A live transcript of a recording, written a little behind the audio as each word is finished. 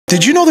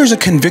Did you know there's a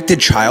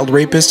convicted child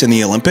rapist in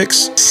the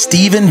Olympics?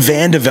 Steven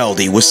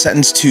Velde was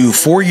sentenced to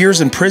 4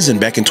 years in prison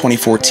back in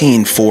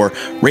 2014 for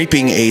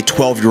raping a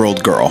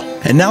 12-year-old girl.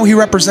 And now he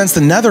represents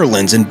the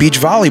Netherlands in beach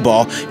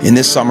volleyball in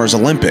this summer's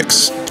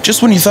Olympics.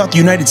 Just when you thought the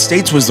United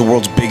States was the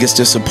world's biggest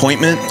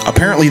disappointment,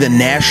 apparently the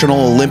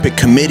National Olympic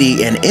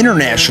Committee and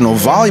International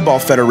Volleyball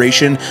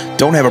Federation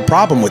don't have a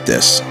problem with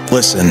this.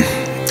 Listen,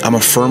 I'm a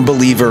firm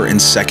believer in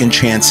second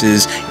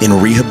chances, in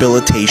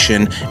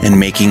rehabilitation, and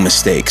making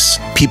mistakes.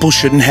 People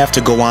shouldn't have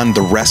to go on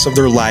the rest of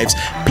their lives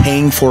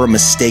paying for a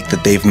mistake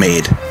that they've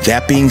made.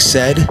 That being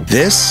said,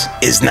 this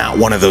is not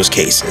one of those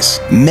cases.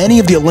 Many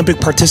of the Olympic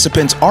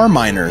participants are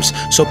minors,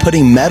 so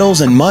putting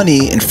medals and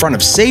money in front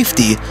of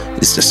safety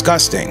is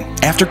disgusting.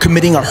 After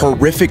committing a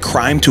horrific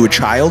crime to a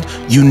child,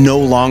 you no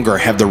longer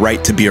have the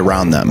right to be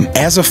around them.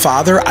 As a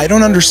father, I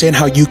don't understand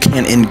how you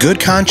can, in good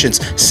conscience,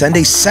 send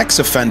a sex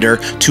offender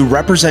to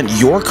represent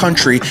your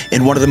country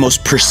in one of the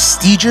most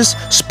prestigious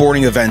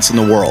sporting events in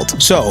the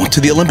world. So,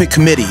 to the Olympic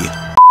Committee,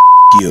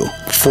 you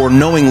for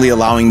knowingly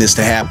allowing this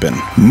to happen.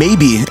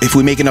 Maybe if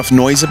we make enough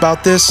noise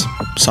about this,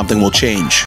 something will change.